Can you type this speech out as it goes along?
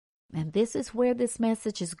And this is where this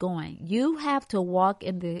message is going. You have to walk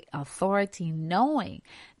in the authority knowing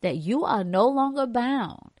that you are no longer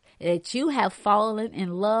bound, that you have fallen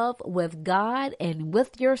in love with God and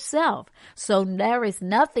with yourself. So there is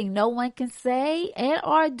nothing no one can say and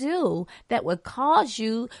or do that would cause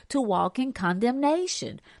you to walk in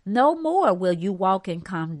condemnation. No more will you walk in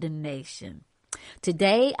condemnation.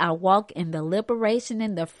 Today, I walk in the liberation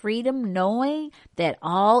and the freedom, knowing that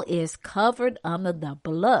all is covered under the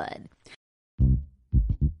blood.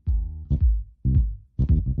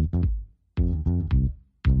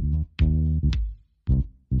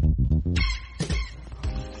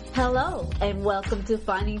 Hello, and welcome to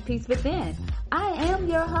Finding Peace Within. I am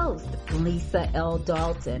your host, Lisa L.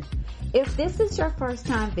 Dalton. If this is your first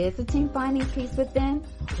time visiting Finding Peace Within,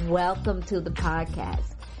 welcome to the podcast.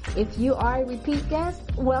 If you are a repeat guest,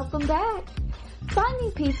 welcome back.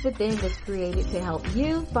 Finding Peace Within was created to help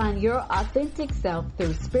you find your authentic self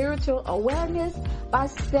through spiritual awareness by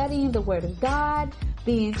studying the Word of God,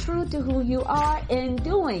 being true to who you are, and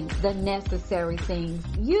doing the necessary things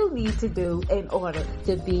you need to do in order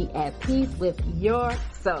to be at peace with your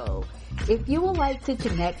soul. If you would like to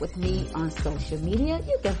connect with me on social media,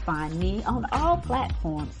 you can find me on all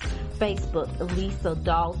platforms. Facebook, Lisa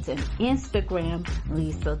Dalton, Instagram,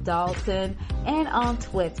 Lisa Dalton, and on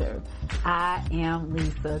Twitter, I am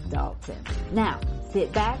Lisa Dalton. Now,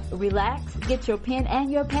 sit back, relax, get your pen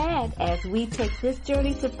and your pad as we take this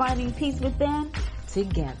journey to finding peace within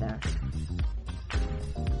together.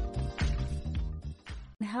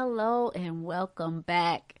 Hello and welcome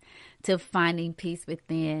back to Finding Peace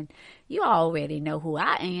Within. You already know who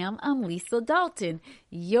I am. I'm Lisa Dalton,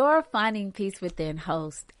 your Finding Peace Within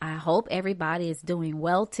host. I hope everybody is doing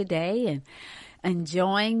well today and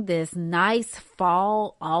enjoying this nice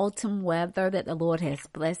fall, autumn weather that the Lord has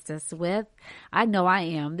blessed us with. I know I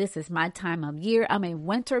am. This is my time of year. I'm a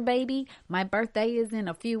winter baby. My birthday is in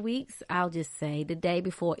a few weeks. I'll just say the day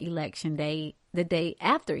before Election Day, the day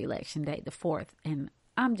after Election Day, the 4th. And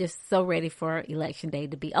I'm just so ready for Election Day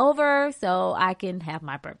to be over so I can have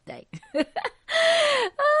my birthday.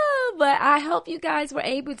 But I hope you guys were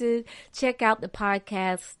able to check out the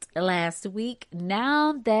podcast last week.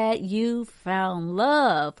 Now that you found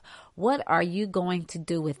love, what are you going to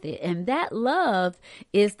do with it? And that love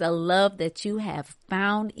is the love that you have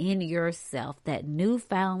found in yourself, that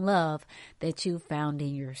newfound love that you found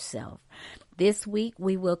in yourself. This week,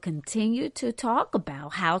 we will continue to talk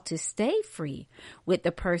about how to stay free with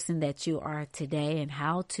the person that you are today and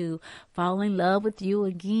how to fall in love with you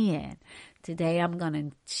again. Today, I'm going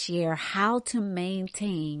to share how to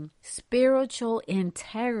maintain spiritual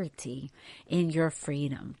integrity in your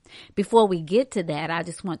freedom. Before we get to that, I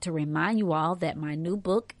just want to remind you all that my new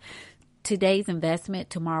book, Today's Investment,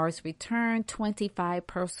 Tomorrow's Return, 25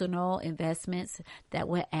 Personal Investments that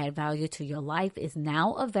will add value to your life, is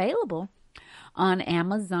now available on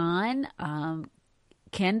Amazon,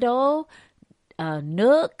 Kindle,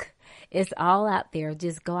 Nook. It's all out there.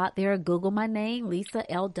 Just go out there, Google my name, Lisa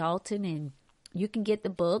L. Dalton, and you can get the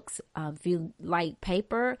books. If you like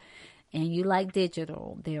paper and you like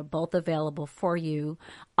digital, they're both available for you.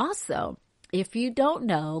 Also, if you don't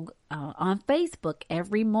know, on Facebook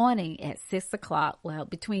every morning at 6 o'clock, well,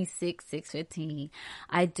 between 6:15,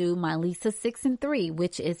 I do my Lisa 6 and 3,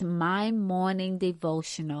 which is my morning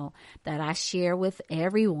devotional that I share with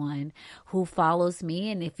everyone who follows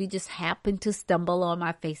me. And if you just happen to stumble on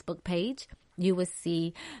my Facebook page, you will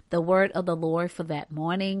see the word of the Lord for that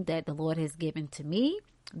morning that the Lord has given to me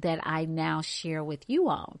that I now share with you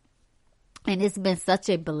all. And it's been such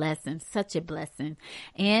a blessing, such a blessing.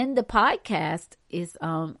 And the podcast is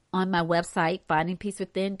on my website,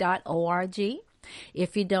 findingpeacewithin.org.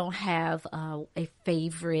 If you don't have a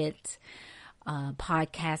favorite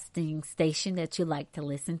podcasting station that you like to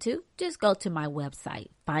listen to, just go to my website,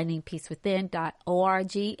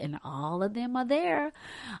 findingpeacewithin.org, and all of them are there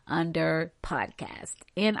under podcast.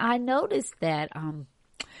 And I noticed that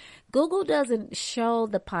Google doesn't show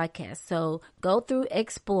the podcast, so go through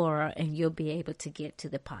Explorer and you'll be able to get to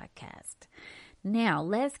the podcast. Now,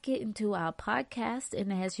 let's get into our podcast,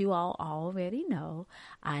 and as you all already know,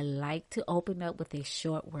 I like to open up with a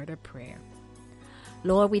short word of prayer.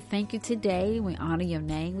 Lord, we thank you today. We honor your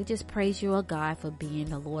name. We just praise you, oh God, for being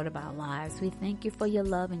the Lord of our lives. We thank you for your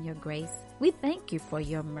love and your grace. We thank you for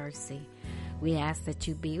your mercy. We ask that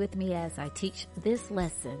you be with me as I teach this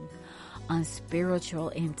lesson on spiritual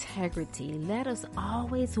integrity. Let us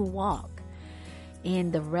always walk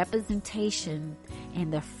in the representation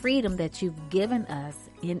and the freedom that you've given us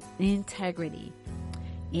in integrity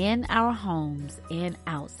in our homes and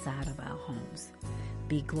outside of our homes.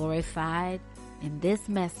 Be glorified in this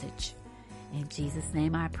message In Jesus'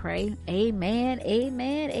 name I pray. Amen,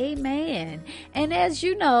 amen, amen. And as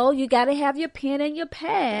you know, you got to have your pen and your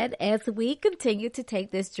pad as we continue to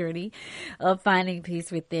take this journey of finding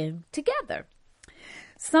peace within together.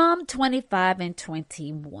 Psalm 25 and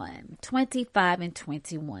 21. 25 and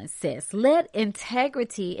 21 says, "Let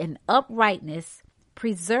integrity and uprightness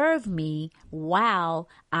preserve me while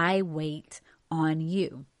I wait on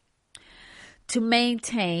you." To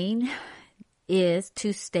maintain is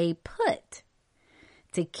to stay put,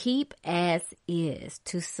 to keep as is,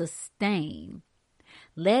 to sustain.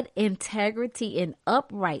 Let integrity and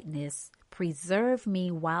uprightness preserve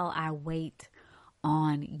me while I wait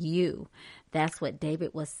on you. That's what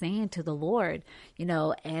David was saying to the Lord. You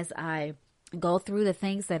know, as I go through the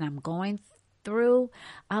things that I'm going through,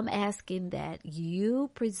 I'm asking that you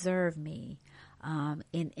preserve me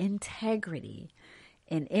in integrity.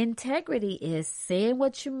 And integrity is saying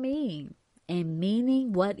what you mean and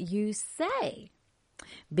meaning what you say.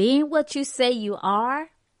 Being what you say you are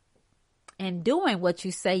and doing what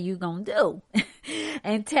you say you're going to do.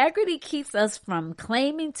 Integrity keeps us from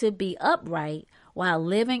claiming to be upright while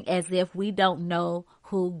living as if we don't know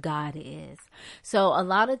who God is. So a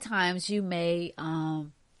lot of times you may,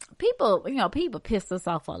 people piss us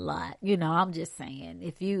off a lot. I'm just saying,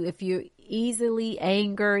 if you're easily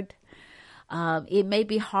angered, it may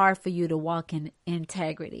be hard for you to walk in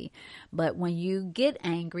integrity. But when you get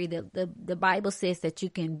angry, the Bible says that you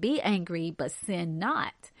can be angry, but sin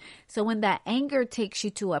not. So when that anger takes you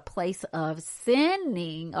to a place of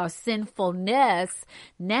sinning or sinfulness,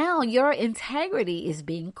 now your integrity is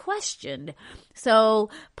being questioned. So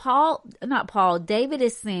David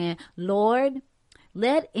is saying, Lord,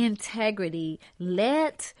 let integrity,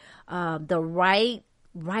 let the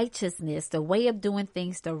righteousness, the way of doing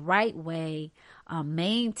things the right way,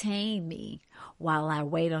 maintain me while I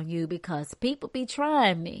wait on you, because people be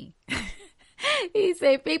trying me. He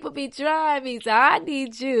said, people be trying me, so I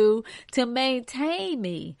need you to maintain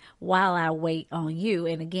me while I wait on you.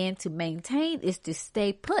 And again, to maintain is to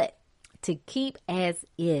stay put, to keep as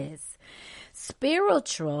is.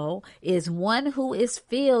 Spiritual is one who is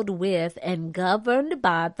filled with and governed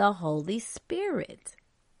by the Holy Spirit.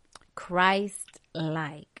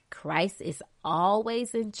 Christ-like. Christ is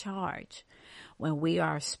always in charge when we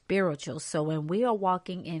are spiritual. So when we are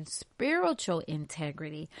walking in spiritual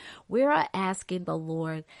integrity, we are asking the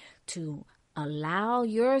Lord to allow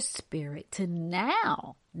your spirit to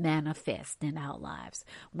now manifest in our lives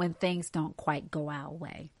when things don't quite go our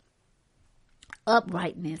way.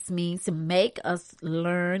 Uprightness means to make us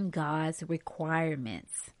learn God's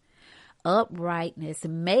requirements. Uprightness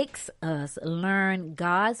makes us learn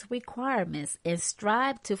God's requirements and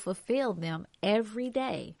strive to fulfill them every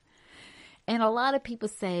day. And a lot of people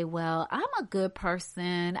say, well, I'm a good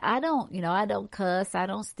person. I don't cuss. I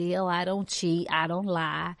don't steal. I don't cheat. I don't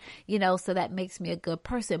lie. So that makes me a good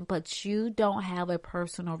person. But you don't have a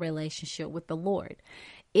personal relationship with the Lord.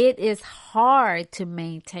 It is hard to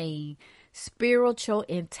maintain spiritual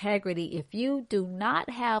integrity if you do not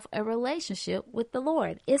have a relationship with the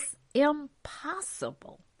Lord. It's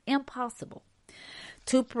impossible.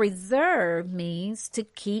 To preserve means to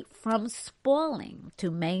keep from spoiling, to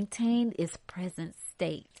maintain its present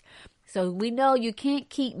state. So we know you can't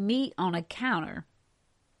keep meat on a counter.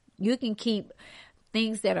 You can keep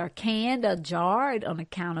things that are canned or jarred on a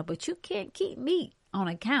counter, but you can't keep meat on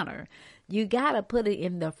a counter. You got to put it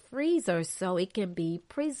in the freezer so it can be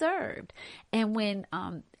preserved. And when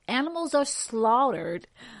animals are slaughtered,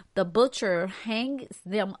 the butcher hangs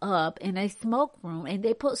them up in a smoke room and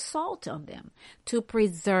they put salt on them to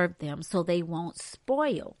preserve them so they won't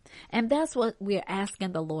spoil. And that's what we're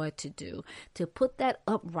asking the Lord to do, to put that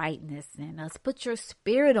uprightness in us. Put your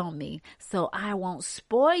spirit on me so I won't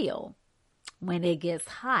spoil when it gets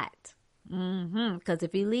hot. Because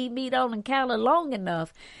if you leave meat on the counter long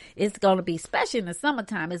enough, it's going to be, especially in the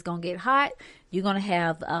summertime, it's going to get hot. You're going to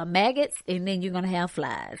have maggots, and then you're going to have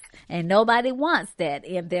flies. And nobody wants that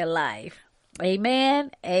in their life.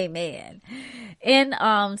 Amen. Amen. In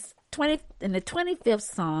the 25th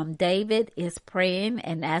Psalm, David is praying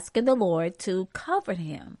and asking the Lord to cover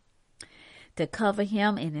him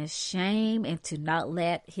in his shame and to not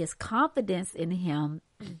let his confidence in him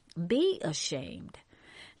be ashamed.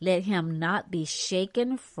 Let him not be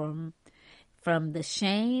shaken from the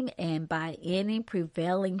shame and by any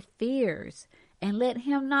prevailing fears, and let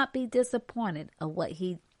him not be disappointed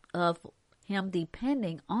of him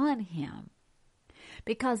depending on him.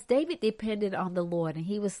 Because David depended on the Lord, and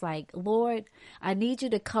he was like, Lord, I need you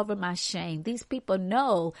to cover my shame. These people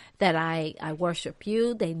know that I worship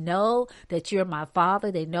you. They know that you're my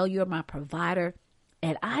father. They know you're my provider.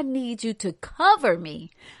 And I need you to cover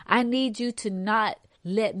me. I need you to not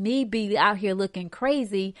let me be out here looking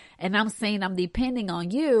crazy and I'm saying I'm depending on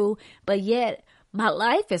you, but yet my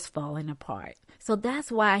life is falling apart. So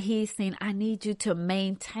that's why he's saying, I need you to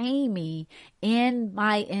maintain me in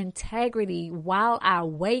my integrity while I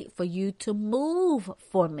wait for you to move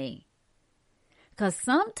for me. Because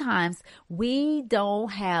sometimes we don't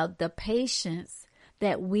have the patience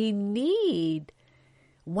that we need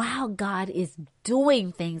while God is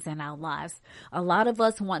doing things in our lives. A lot of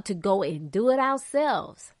us want to go and do it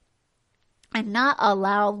ourselves and not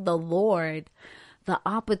allow the Lord the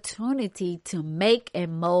opportunity to make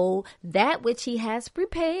and mold that which he has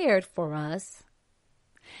prepared for us,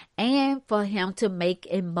 and for him to make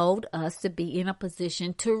and mold us to be in a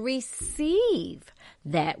position to receive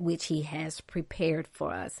that which he has prepared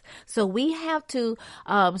for us. So we have to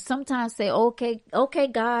sometimes say, okay,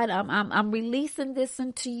 God, I'm releasing this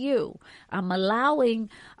into you. I'm allowing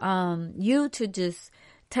you to just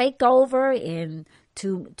take over and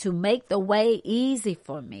to make the way easy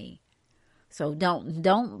for me. So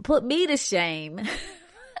don't put me to shame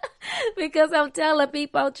because I'm telling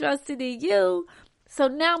people I'm trusting in you. So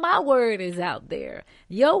now my word is out there.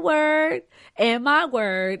 Your word and my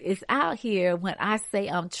word is out here when I say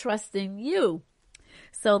I'm trusting you.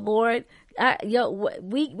 So Lord,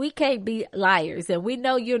 we can't be liars, and we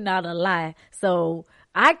know you're not a liar. So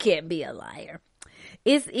I can't be a liar.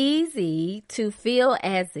 It's easy to feel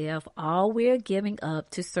as if all we're giving up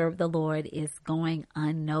to serve the Lord is going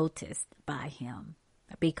unnoticed by him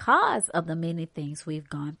because of the many things we've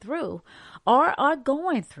gone through or are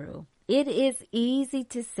going through. It is easy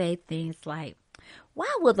to say things like,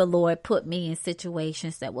 why will the Lord put me in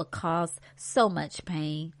situations that will cause so much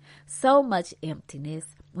pain, so much emptiness,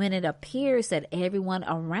 when it appears that everyone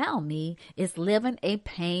around me is living a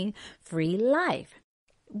pain-free life?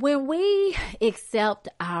 When we accept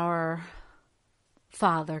our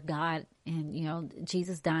Father God and,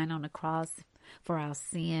 Jesus dying on the cross for our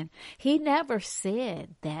sin, he never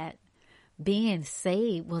said that being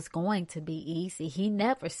saved was going to be easy. He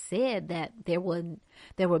never said that there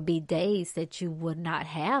would be days that you would not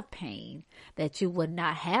have pain, that you would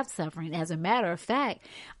not have suffering. As a matter of fact,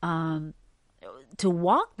 to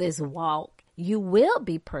walk this walk, you will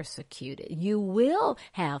be persecuted. You will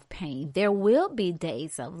have pain. There will be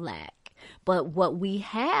days of lack. But what we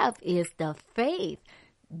have is the faith,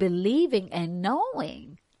 believing and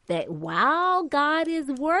knowing that while God is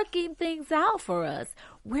working things out for us,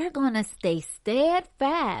 we're going to stay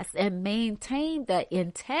steadfast and maintain the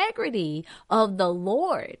integrity of the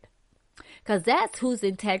Lord. Because that's whose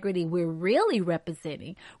integrity we're really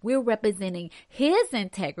representing. We're representing his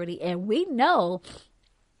integrity, and we know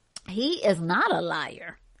he is not a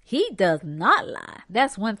liar. He does not lie.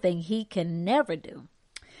 That's one thing he can never do.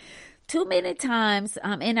 Too many times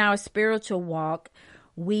in our spiritual walk,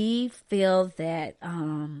 we feel that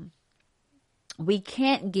we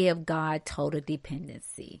can't give God total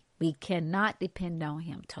dependency. We cannot depend on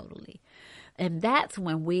him totally. And that's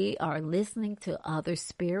when we are listening to other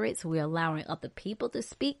spirits. We're allowing other people to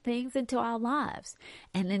speak things into our lives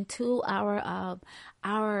and into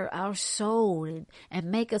our soul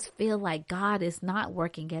and make us feel like God is not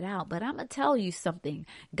working it out. But I'm going to tell you something.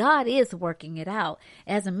 God is working it out.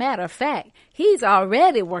 As a matter of fact, he's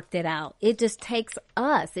already worked it out. It just takes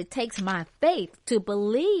us. It takes my faith to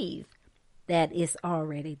believe that it's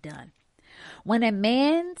already done. When a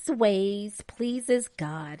man's ways pleases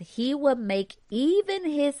God, he will make even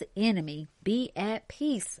his enemy be at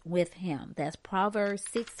peace with him. That's Proverbs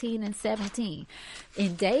 16 and 17.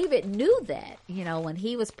 And David knew that, when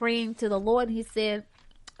he was praying to the Lord, he said,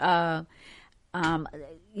 my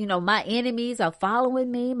enemies are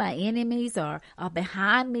following me. My enemies are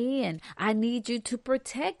behind me, and I need you to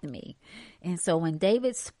protect me. And so when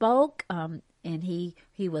David spoke, and he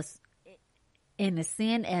was in the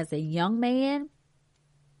sin as a young man,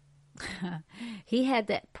 he had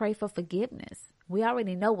to pray for forgiveness. We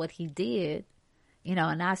already know what he did,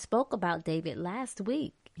 and I spoke about David last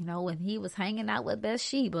week, when he was hanging out with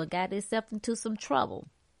Bathsheba, got himself into some trouble,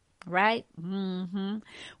 right?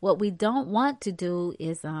 What we don't want to do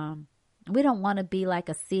is, we don't want to be like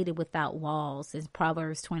a city without walls, as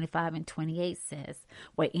Proverbs 25 and 28 says,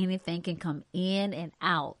 where anything can come in and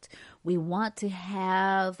out. We want to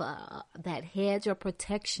have that hedge of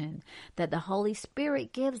protection that the Holy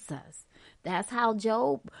Spirit gives us. That's how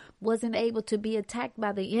Job wasn't able to be attacked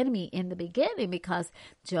by the enemy in the beginning, because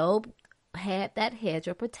Job had that hedge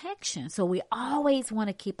of protection. So we always want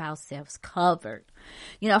to keep ourselves covered.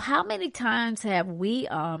 You know, how many times have we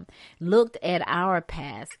looked at our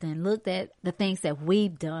past and looked at the things that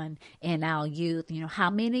we've done in our youth? You know, how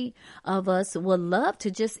many of us would love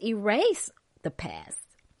to just erase the past,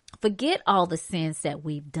 forget all the sins that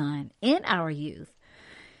we've done in our youth?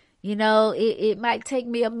 You know, it might take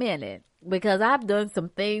me a minute, because I've done some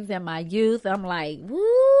things in my youth. I'm like, woo,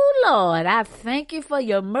 Lord, I thank you for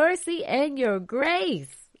your mercy and your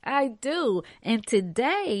grace. I do. And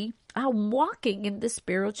today, I'm walking in the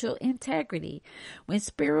spiritual integrity. When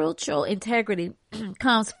spiritual integrity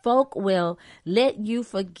comes, folk will let you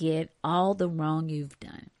forget all the wrong you've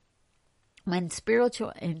done. When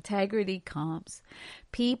spiritual integrity comes,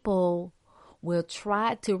 people will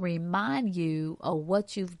try to remind you of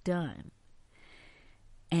what you've done.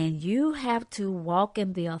 And you have to walk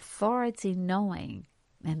in the authority knowing,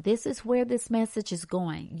 and this is where this message is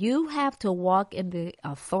going. You have to walk in the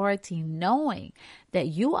authority knowing that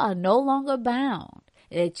you are no longer bound,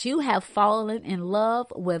 that you have fallen in love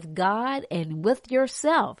with God and with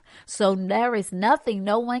yourself. So there is nothing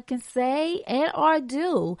no one can say and or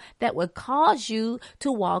do that would cause you to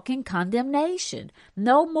walk in condemnation.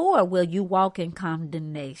 No more will you walk in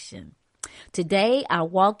condemnation. Today, I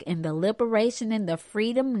walk in the liberation and the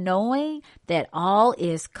freedom, knowing that all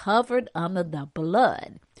is covered under the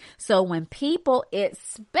blood. So when people,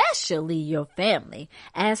 especially your family,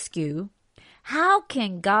 ask you, how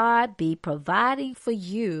can God be providing for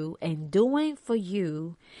you and doing for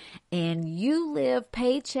you, and you live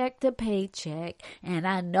paycheck to paycheck, and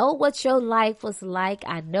I know what your life was like.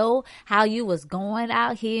 I know how you was going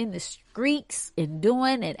out here in the streets and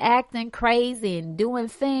doing and acting crazy and doing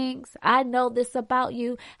things. I know this about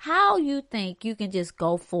you. How you think you can just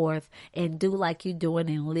go forth and do like you're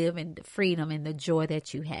doing and live in the freedom and the joy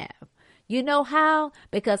that you have? You know how?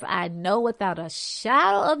 Because I know without a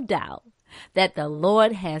shadow of doubt that the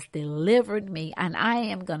Lord has delivered me, and I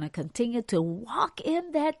am going to continue to walk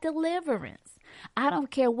in that deliverance. I don't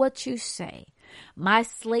care what you say. My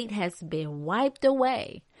slate has been wiped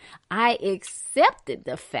away. I accepted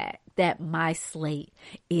the fact that my slate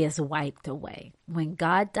is wiped away. When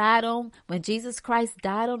Jesus Christ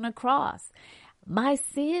died on the cross, my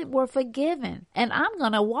sins were forgiven, and I'm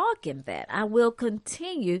going to walk in that. I will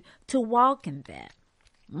continue to walk in that.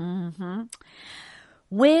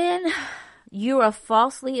 When you are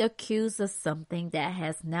falsely accused of something that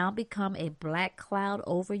has now become a black cloud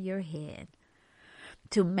over your head,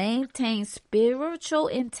 to maintain spiritual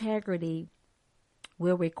integrity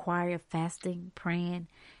will require fasting, praying,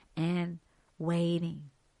 and waiting.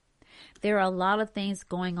 There are a lot of things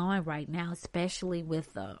going on right now, especially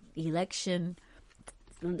with the election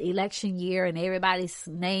year, and everybody's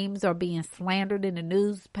names are being slandered in the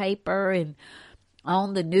newspaper and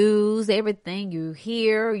on the news. Everything you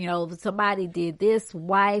hear, you know, somebody did this,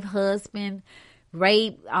 wife, husband,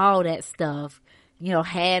 rape, all that stuff, you know,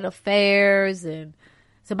 had affairs, and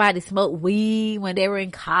somebody smoked weed when they were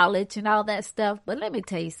in college and all that stuff. But let me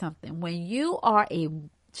tell you something. When you are a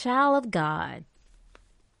child of God,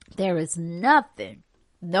 there is nothing,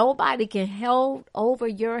 nobody can hold over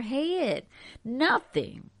your head.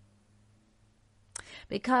 Nothing.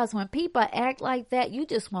 Because when people act like that, you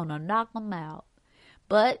just want to knock them out.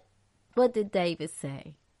 But what did David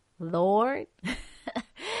say? Lord,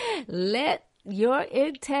 let your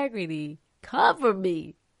integrity cover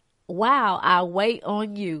me while I wait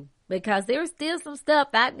on you. Because there's still some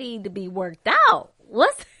stuff that need to be worked out.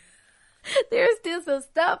 There's still some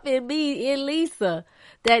stuff in me, in Lisa,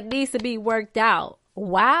 that needs to be worked out.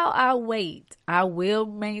 While I wait, I will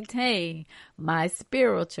maintain my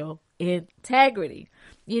spiritual integrity.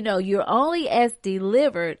 You know, you're only as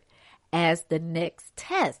delivered as the next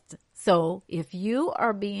test. So if you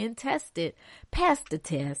are being tested, pass the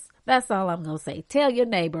test. That's all I'm going to say. Tell your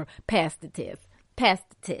neighbor, pass the test. Pass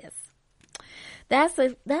the test.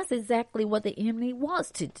 That's exactly what the enemy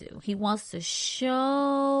wants to do. He wants to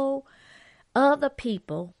show other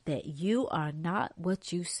people that you are not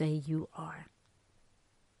what you say you are.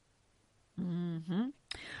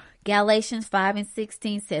 Galatians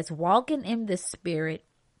 5:16 says, walking in the Spirit.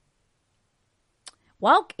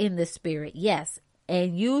 Walk in the Spirit, yes,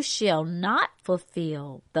 and you shall not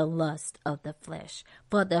fulfill the lust of the flesh.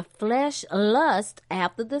 For the flesh lusts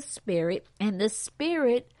after the Spirit, and the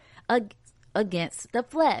Spirit against the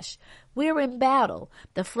flesh. We're in battle.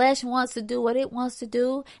 The flesh wants to do what it wants to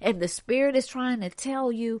do, and the Spirit is trying to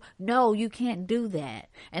tell you, no, you can't do that.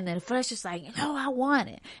 And then the flesh is like, no, I want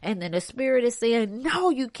it. And then the Spirit is saying, no,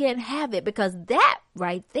 you can't have it, because that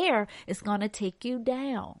right there is going to take you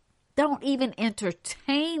down. Don't even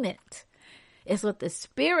entertain it. It's what the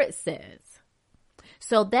Spirit says.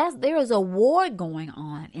 So there is a war going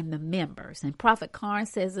on in the members. And Prophet Karn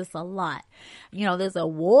says this a lot. There's a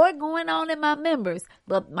war going on in my members,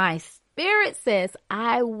 but my spirit says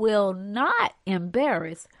I will not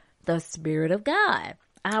embarrass the Spirit of God.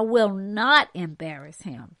 I will not embarrass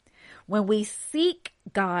him. When we seek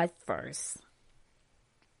God first,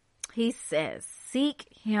 he says, seek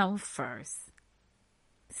him first.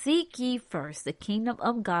 Seek ye first the kingdom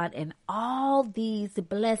of God, and all these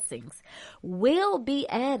blessings will be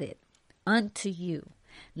added unto you.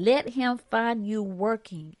 Let him find you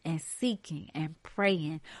working and seeking and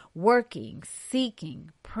praying, working,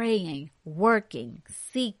 seeking, praying, working,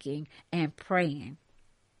 seeking, and praying.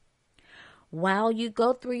 While you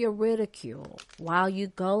go through your ridicule, while you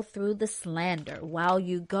go through the slander, while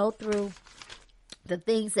you go through the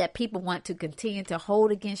things that people want to continue to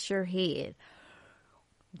hold against your head,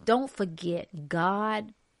 don't forget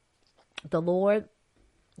God, the Lord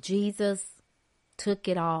Jesus, took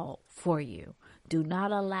it all for you. Do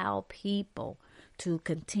not allow people to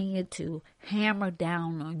continue to hammer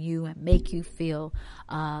down on you and make you feel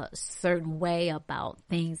a certain way about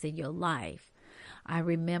things in your life. I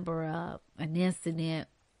remember an incident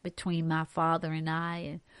between my father and I,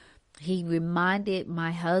 and he reminded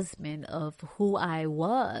my husband of who I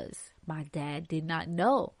was. My dad did not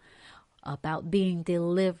know about being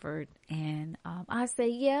delivered. And I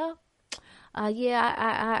say,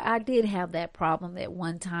 I did have that problem at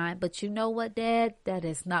one time. But you know what, Dad? That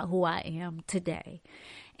is not who I am today.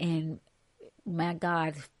 And my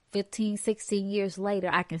God, 15, 16 years later,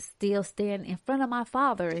 I can still stand in front of my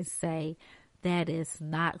father and say, that is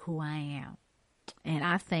not who I am. And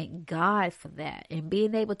I thank God for that, and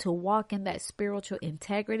being able to walk in that spiritual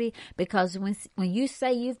integrity, because when you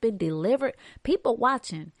say you've been delivered, people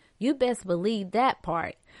watching, you best believe that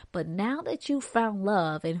part. But now that you found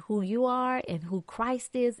love in who you are and who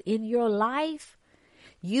Christ is in your life,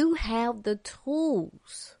 you have the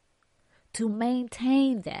tools to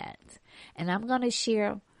maintain that. And I'm going to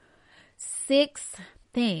share 6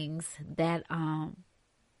 things that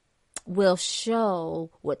will show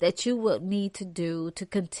that you will need to do to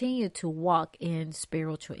continue to walk in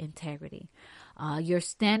spiritual integrity. Your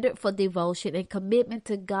standard for devotion and commitment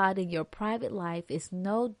to God in your private life is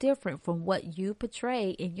no different from what you portray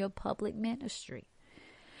in your public ministry.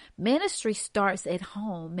 Ministry starts at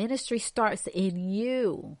home. Ministry starts in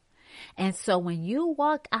you. And so when you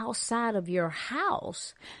walk outside of your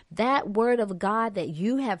house, that word of God that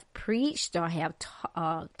you have preached or have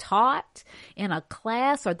taught in a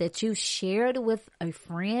class, or that you shared with a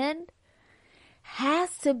friend,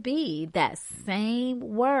 has to be that same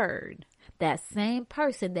word, that same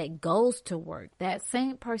person that goes to work, that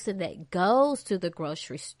same person that goes to the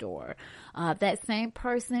grocery store, that same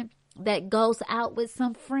person that goes out with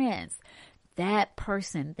some friends, that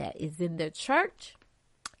person that is in the church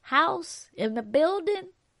house, in the building,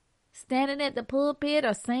 standing at the pulpit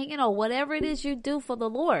or singing or whatever it is you do for the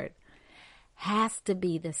Lord, has to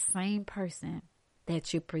be the same person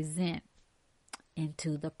that you present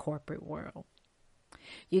into the corporate world.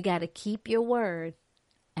 You got to keep your word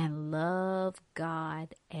and love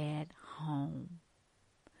God at home,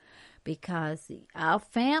 because our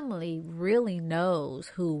family really knows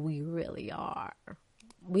who we really are.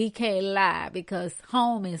 We can't lie, because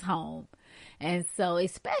home is home. And so,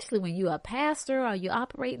 especially when you're a pastor or you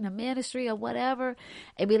operate in a ministry or whatever,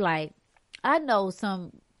 it'd be like, I know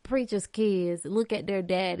some preachers' kids look at their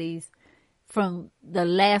daddies from the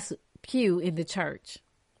last pew in the church,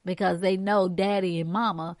 because they know daddy and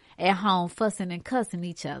mama at home fussing and cussing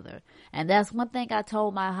each other. And that's one thing I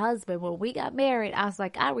told my husband when we got married. I was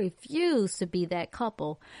like, I refuse to be that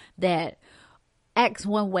couple that acts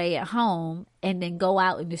one way at home and then go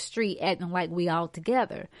out in the street acting like we all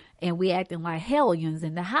together and we acting like hellions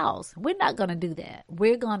in the house. We're not going to do that.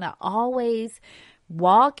 We're going to always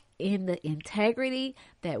walk in the integrity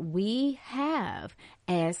that we have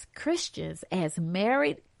as Christians, as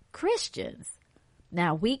married Christians.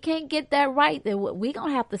 Now, we can't get that right. Then we're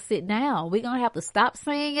going to have to sit down. We're going to have to stop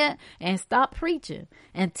saying it and stop preaching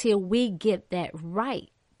until we get that right.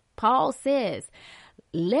 Paul says,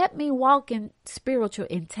 let me walk in spiritual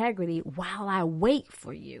integrity while I wait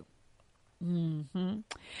for you.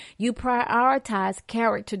 You prioritize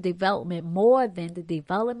character development more than the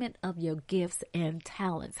development of your gifts and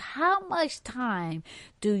talents. How much time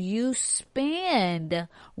do you spend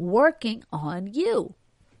working on you?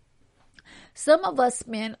 Some of us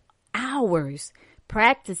spend hours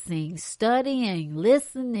practicing, studying,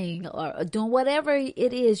 listening, or doing whatever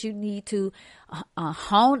it is you need to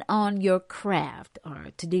hone on your craft or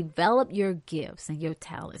to develop your gifts and your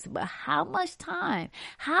talents. But how much time,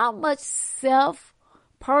 how much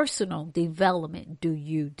personal development do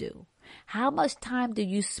you do? How much time do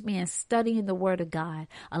you spend studying the Word of God,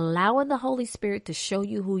 allowing the Holy Spirit to show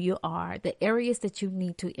you who you are, the areas that you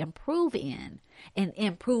need to improve in and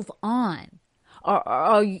improve on? Or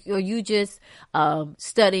are you just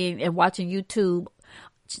studying and watching YouTube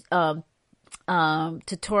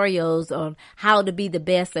tutorials on how to be the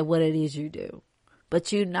best at what it is you do?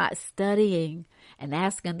 But you're not studying and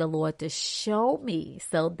asking the Lord to show me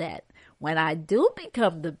so that when I do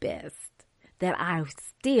become the best, that I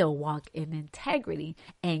still walk in integrity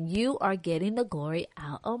and you are getting the glory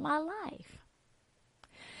out of my life.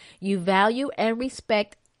 You value and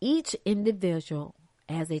respect each individual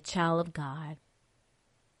as a child of God.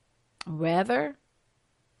 Whether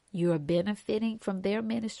you are benefiting from their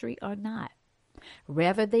ministry or not.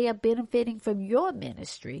 Whether they are benefiting from your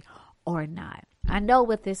ministry or not. I know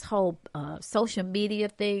with this whole social media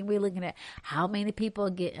thing, we're looking at how many people are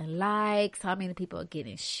getting likes, how many people are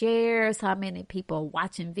getting shares, how many people are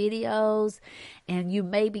watching videos, and you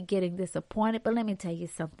may be getting disappointed. But let me tell you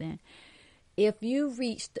something. If you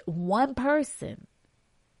reached one person,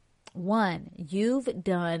 you've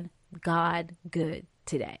done God good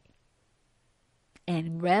today.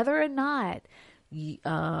 And whether or not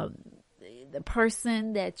the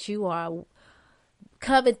person that you are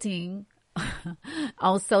coveting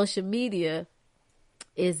on social media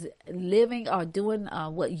is living or doing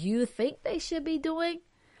what you think they should be doing,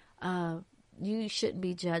 you shouldn't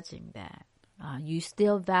be judging that. You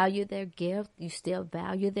still value their gift. You still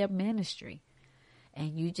value their ministry.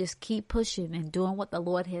 And you just keep pushing and doing what the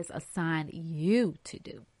Lord has assigned you to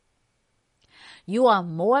do. You are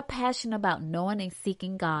more passionate about knowing and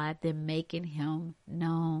seeking God than making Him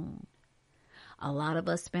known. A lot of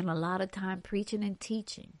us spend a lot of time preaching and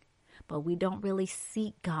teaching, but we don't really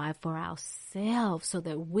seek God for ourselves so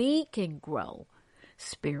that we can grow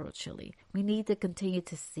spiritually. We need to continue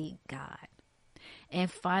to seek God.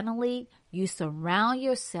 And finally, you surround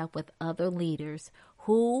yourself with other leaders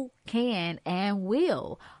who can and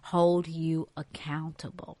will hold you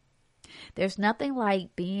accountable. There's nothing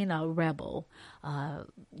like being a rebel,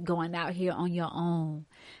 going out here on your own.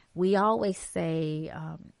 We always say,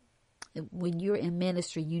 when you're in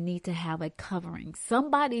ministry, you need to have a covering.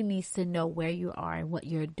 Somebody needs to know where you are and what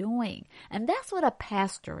you're doing. And that's what a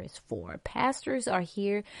pastor is for. Pastors are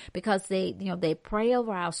here because they pray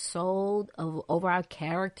over our soul, over our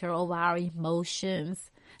character, over our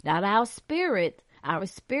emotions, not our spirit. Our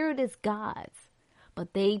spirit is God's.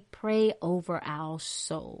 But they pray over our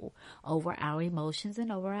soul, over our emotions, and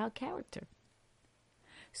over our character.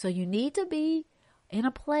 So you need to be in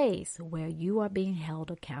a place where you are being held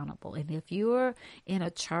accountable. And if you're in a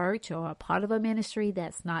church or a part of a ministry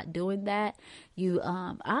that's not doing that,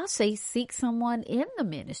 I'll say seek someone in the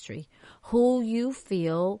ministry who you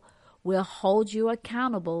feel will hold you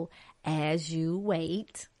accountable as you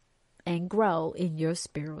wait and grow in your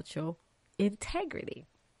spiritual integrity.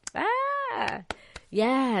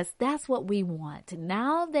 Yes, that's what we want.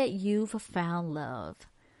 Now that you've found love,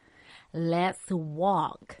 let's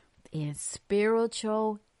walk in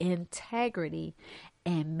spiritual integrity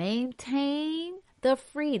and maintain the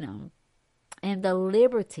freedom and the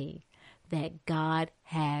liberty that God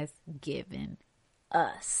has given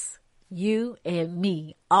us. You and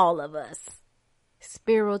me, all of us.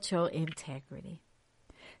 Spiritual integrity.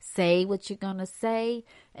 Say what you're going to say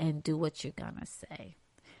and do what you're going to say.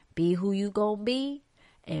 Be who you going to be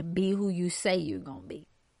and be who you say you're going to be.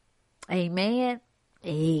 Amen.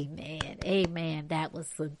 Amen. Amen. That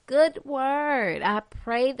was a good word. I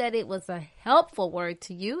pray that it was a helpful word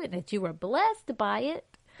to you and that you were blessed by it.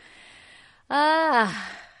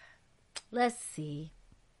 Let's see.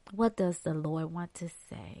 What does the Lord want to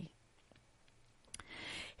say?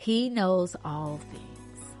 He knows all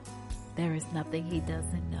things. There is nothing He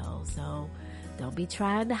doesn't know. So don't be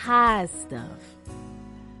trying to hide stuff.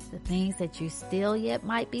 The things that you still yet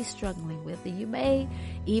might be struggling with. And you may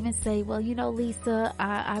even say, well, Lisa,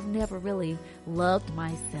 I've never really loved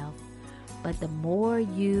myself. But the more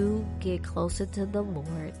you get closer to the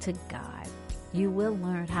Lord, to God, you will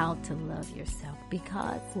learn how to love yourself.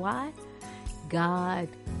 Because why? God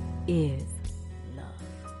is love.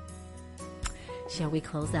 Shall we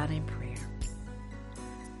close out in prayer?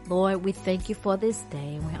 Lord, we thank you for this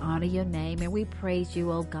day. We honor your name and we praise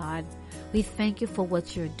you, oh God. We thank you for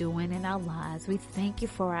what you're doing in our lives. We thank you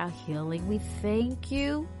for our healing. We thank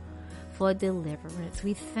you for deliverance.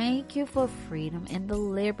 We thank you for freedom and the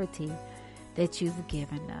liberty that you've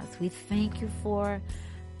given us. We thank you for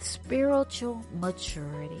spiritual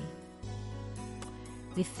maturity.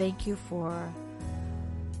 We thank you for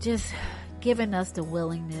just giving us the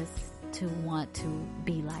willingness to want to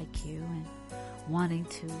be like you and wanting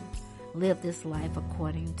to live this life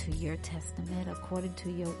according to your testament, according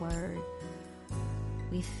to your word.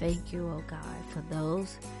 We thank you, oh God, for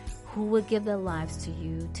those who would give their lives to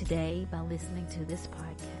you today by listening to this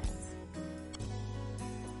podcast.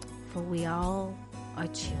 For we all are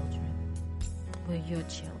children. We're your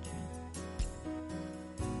children.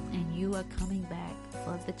 And you are coming back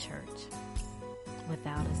for the church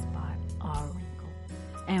without a spot or wrinkle.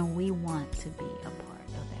 And we want to be a part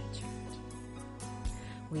of that church.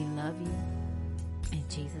 We love you. In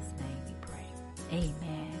Jesus' name we pray.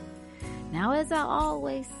 Amen. Now, as I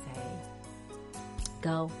always say,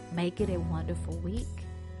 go make it a wonderful week.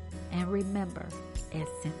 And remember, a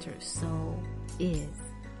centered soul is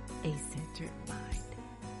a centered mind.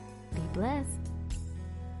 Be blessed.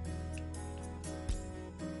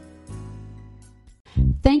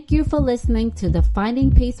 Thank you for listening to the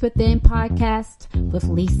Finding Peace Within podcast with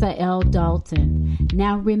Lisa L. Dalton.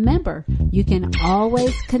 Now remember, you can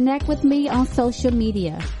always connect with me on social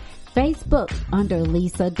media. Facebook under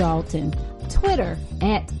Lisa Dalton. Twitter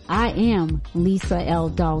at I am Lisa L.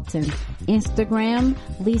 Dalton. Instagram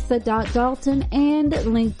Lisa.Dalton and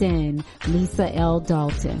LinkedIn Lisa L.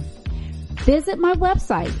 Dalton. Visit my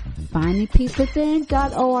website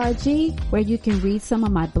findingpeacewithin.org, where you can read some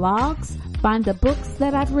of my blogs, find the books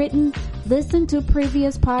that I've written, listen to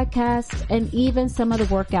previous podcasts, and even some of the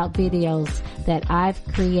workout videos that I've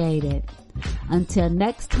created. Until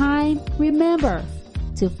next time, remember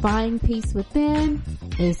to find peace within.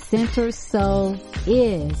 A centered soul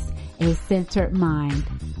is a centered mind.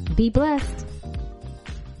 Be blessed.